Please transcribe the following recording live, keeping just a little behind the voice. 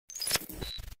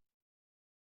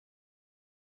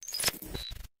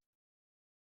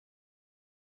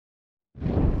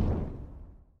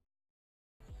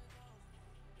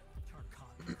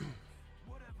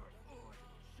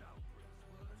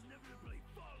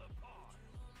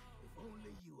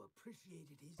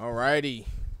Alrighty.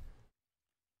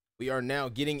 We are now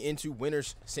getting into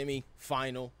winners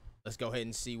semi-final. Let's go ahead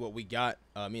and see what we got.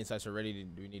 Me and Sice are ready.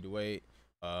 Do we need to wait?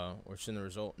 Or send the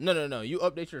result? No. You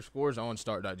update your scores on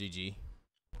start.gg.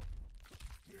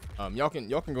 Y'all can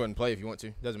go ahead and play if you want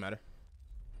to. Doesn't matter.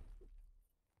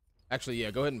 Actually,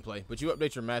 yeah, go ahead and play. But you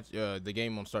update your match, the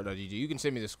game on start.gg. You can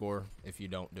send me the score if you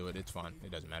don't do it. It's fine.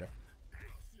 It doesn't matter.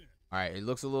 All right, it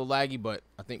looks a little laggy, but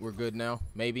I think we're good now.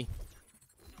 Maybe.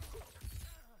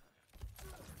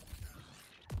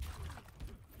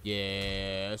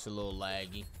 Yeah, it's a little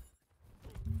laggy.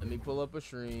 Let me pull up a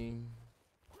stream.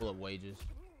 Pull up wages.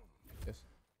 Yes.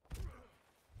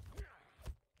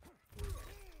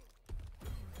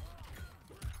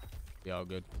 Yeah, all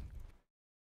good.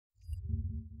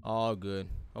 All good.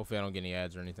 Hopefully I don't get any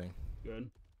ads or anything. Good.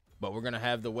 But we're gonna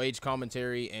have the wage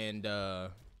commentary and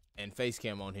face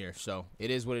cam on here, so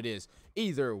it is what it is.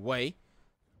 Either way,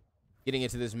 getting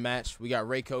into this match, we got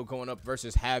Rayco going up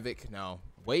versus Havoc. Now,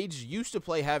 Wage used to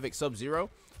play Havoc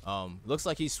Sub-Zero. Looks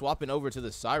like he's swapping over to the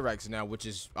Cyrax now, which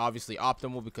is obviously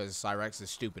optimal because Cyrax is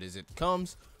stupid as it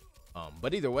comes.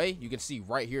 But either way, you can see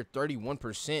right here,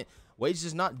 31%. Wage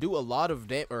does not do a lot of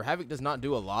damage, or Havoc does not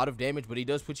do a lot of damage, but he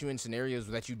does put you in scenarios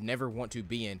that you'd never want to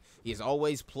be in. He is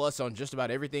always plus on just about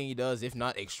everything he does, if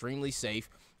not extremely safe.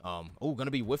 Oh,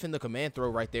 gonna be whiffing the command throw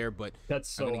right there, but that's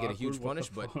so not gonna get a huge punish,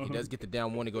 but he does get the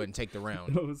down one to go ahead and take the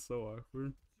round. That was so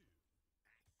awkward.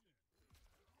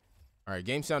 All right,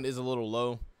 game sound is a little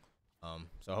low,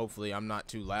 so hopefully I'm not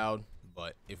too loud,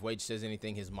 but if Wage says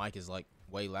anything, his mic is like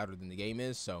way louder than the game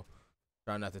is, so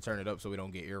try not to turn it up so we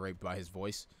don't get ear raped by his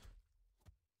voice.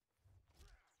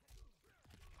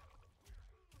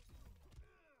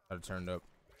 Try to turn it up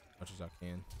as much as I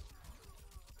can.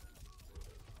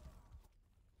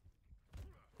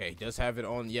 Okay, he does have it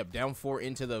on. Yep, down 4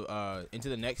 into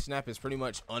the next snap is pretty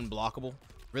much unblockable.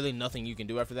 Really nothing you can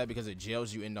do after that because it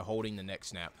jails you into holding the next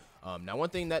snap. Now, one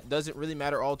thing that doesn't really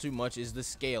matter all too much is the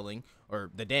scaling, or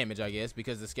the damage, I guess,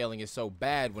 because the scaling is so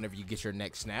bad whenever you get your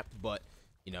neck snapped. But,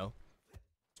 you know,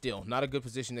 still not a good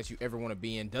position that you ever want to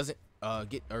be in. Doesn't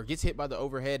gets hit by the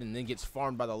overhead and then gets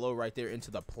farmed by the low right there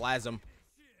into the plasm.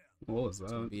 What was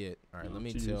that? Be it. All right, let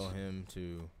me tell him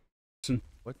to.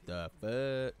 What the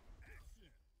fuck?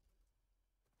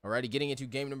 Alrighty, getting into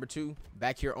game number 2.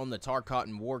 Back here on the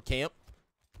Tarkatan War Camp.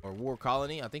 Or War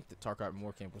Colony. I think the Tarkatan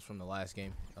War Camp was from the last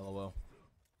game. LOL.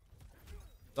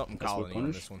 Something Colony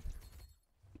on this one.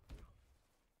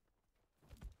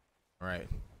 Alright.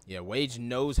 Yeah, Wage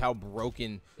knows how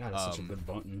broken. God, that's such a good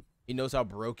button. He knows how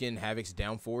broken Havoc's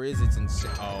down 4 is. It's insane.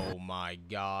 Oh my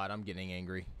god. I'm getting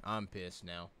angry. I'm pissed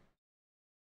now.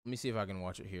 Let me see if I can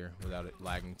watch it here without it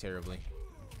lagging terribly.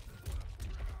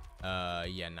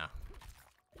 Yeah, nah.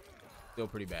 Still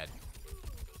pretty bad.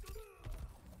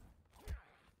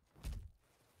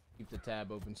 Keep the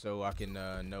tab open so I can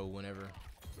know whenever.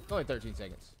 It's only 13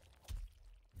 seconds.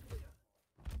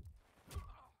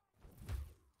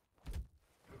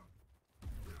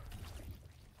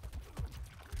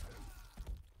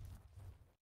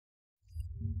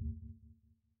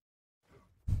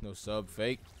 No sub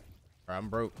fake. All right, I'm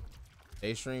broke.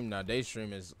 Daystream. Now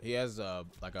Daystream is he has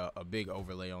like a big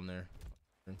overlay on there.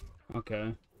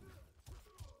 Okay.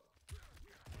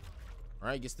 All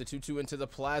right, gets the 2-2 into the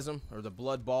plasm or the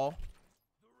blood ball.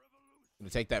 Gonna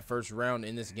take that first round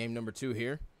in this game number 2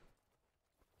 here.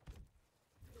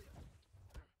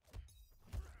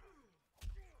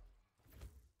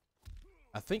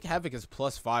 I think Havoc is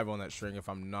 +5 on that string if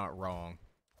I'm not wrong.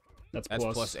 That's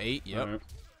 +8. Yep. Right.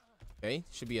 Okay,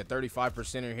 should be a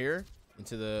 35%er here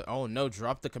into the. Oh no,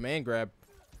 drop the command grab.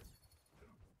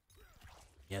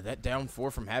 Yeah, that down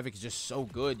 4 from Havoc is just so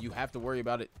good. You have to worry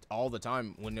about it all the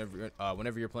time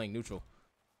whenever you're playing neutral.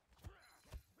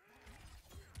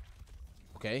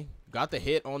 Okay, got the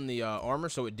hit on the armor,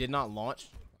 so it did not launch.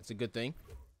 That's a good thing.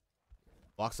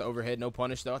 Blocks the overhead, no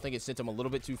punish though. I think it sent him a little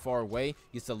bit too far away.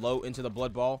 Gets the low into the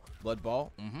blood ball. Blood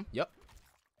ball. Yep.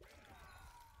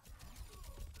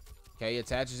 Okay,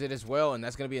 attaches it as well, and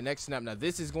that's going to be a next snap. Now,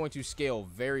 this is going to scale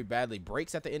very badly.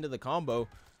 Breaks at the end of the combo.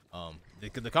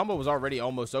 The combo was already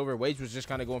almost over. Wage was just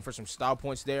kind of going for some style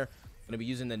points there. Going to be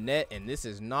using the net, and this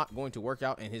is not going to work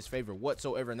out in his favor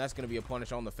whatsoever, and that's going to be a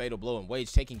punish on the fatal blow, and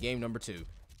Wage taking game number 2.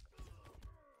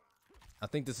 I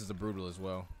think this is a brutal as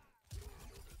well.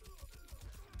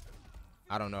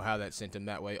 I don't know how that sent him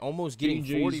that way. Almost getting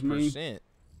 40%.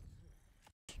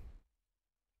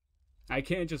 I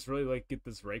can't just really like get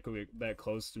this Rayco that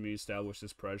close to me, establish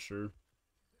this pressure.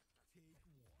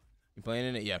 You playing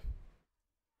in it? Yeah.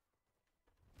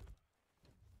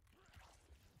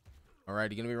 All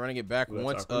right, you're going to be running it back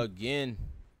once again.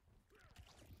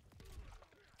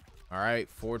 All right,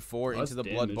 forward 4 into the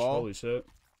damage. blood ball. Holy shit.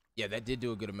 Yeah, that did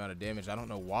do a good amount of damage. I don't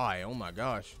know why. Oh my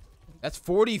gosh. That's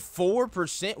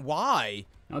 44%. Why?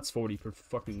 That's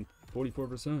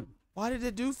 44%. Why did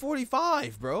it do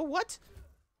 45, bro? What?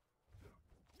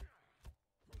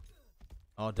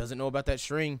 Oh, doesn't know about that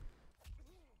string.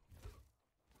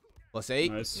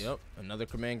 +8. Nice. Yep, another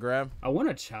command grab. I want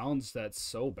to challenge that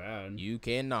so bad. You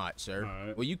cannot, sir.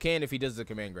 Right. Well, you can if he does the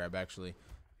command grab, actually.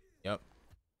 Yep.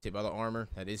 Tip by the armor.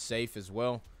 That is safe as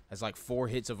well. That's like 4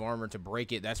 hits of armor to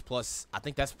break it. That's plus, I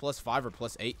think that's +5 or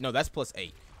 +8. No, that's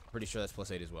 +8. Pretty sure that's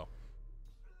 +8 as well.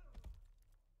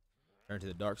 Turn to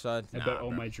the dark side. I bet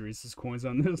all my Jeresis coins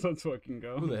on this. Let's fucking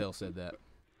go. Who the hell said that?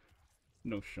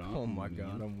 No shot. Oh my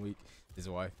god, I'm weak. His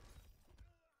wife.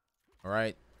 All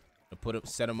right.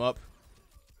 Set him up.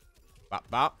 Bop,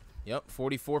 bop. Yep,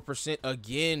 44%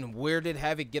 again. Where did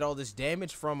Havoc get all this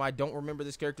damage from? I don't remember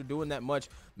this character doing that much.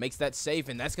 Makes that safe,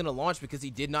 and that's going to launch because he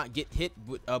did not get hit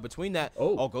between that.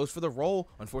 Oh, goes for the roll.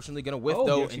 Unfortunately, going to whiff,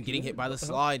 though, and getting hit by the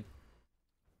slide.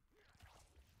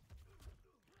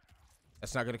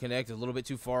 That's not going to connect. A little bit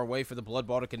too far away for the blood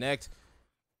ball to connect.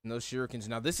 And those shurikens.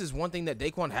 Now, this is one thing that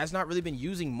Daykwion has not really been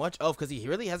using much of because he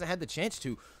really hasn't had the chance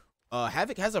to.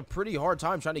 Havoc has a pretty hard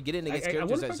time trying to get in against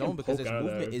characters at zone because his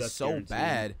movement is so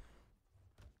bad.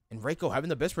 And Reiko having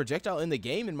the best projectile in the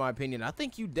game, in my opinion. I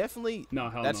think you definitely... No,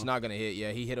 hell that's no. not going to hit.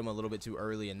 Yeah, he hit him a little bit too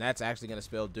early, and that's actually going to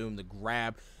spell doom. The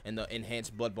grab and the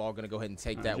enhanced blood ball going to go ahead and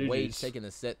take that. GG's. Wage taking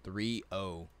the set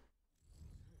 3-0.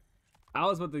 I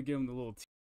was about to give him the little...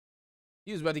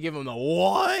 He was about to give him the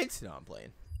what? No, I'm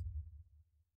playing.